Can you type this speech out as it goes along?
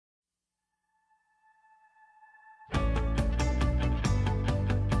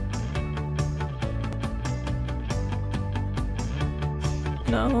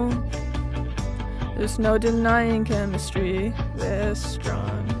know. There's no denying chemistry this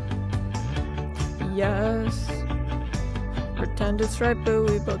strong. Yes, pretend it's right, but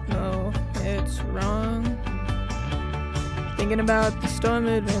we both know it's wrong. Thinking about the storm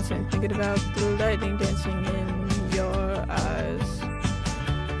advancing, thinking about the lightning dancing in your eyes.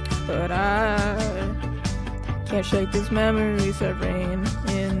 But I can't shake these memories that reign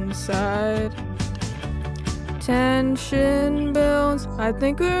inside. Tension builds, I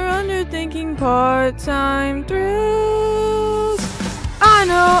think we're underthinking part-time thrills. I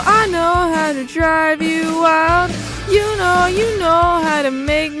know how to drive you wild. You know how to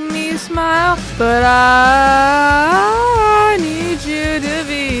make me smile. But I need you to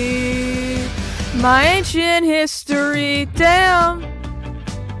be my ancient history. Damn,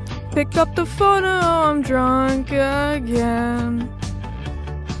 pick up the phone, oh, I'm drunk again.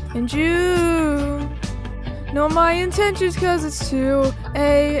 And you know my intentions, cause it's 2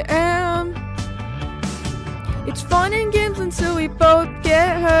 a.m. It's fun and games until we both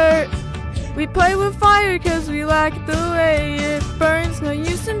get hurt. We play with fire cause we like the way it burns. No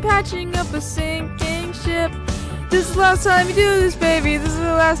use in patching up a sinking ship. This is the last time you do this, baby. This is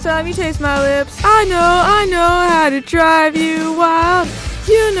the last time you taste my lips. I know how to drive you wild.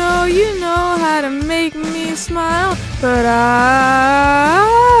 You know how to make me smile. But I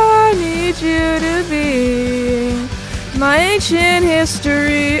need you to be my ancient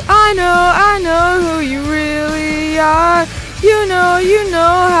history. I know who you really are. You know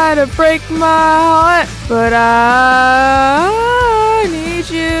how to break my heart. But I need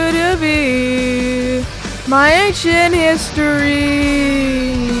you to be my ancient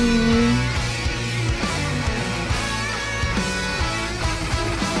history.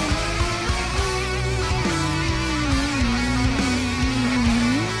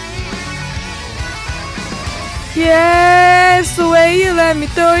 Yes, the way you let me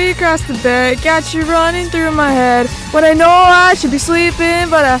throw you across the bed, got you running through my head. When I know I should be sleeping,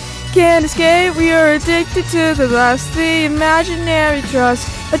 but I can't escape. We are addicted to the lust, the imaginary trust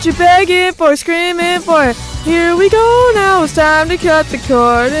that you're begging for, screaming for. Here we go now, it's time to cut the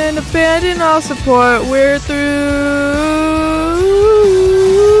cord and abandon all support. We're through.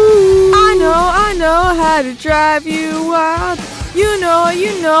 I know how to drive you wild. You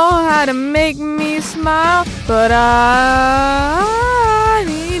know how to make me smile. But I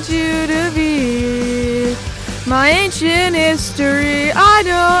need you to be my ancient history. I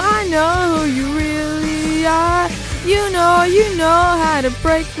know who you really are. You know how to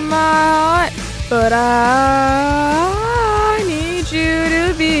break my heart. But I need you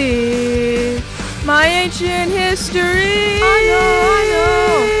to be my ancient history. I know.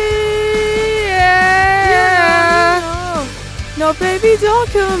 No, baby, don't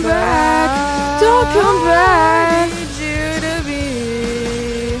come back. Don't come back. I need you to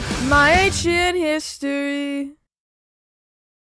be my ancient history.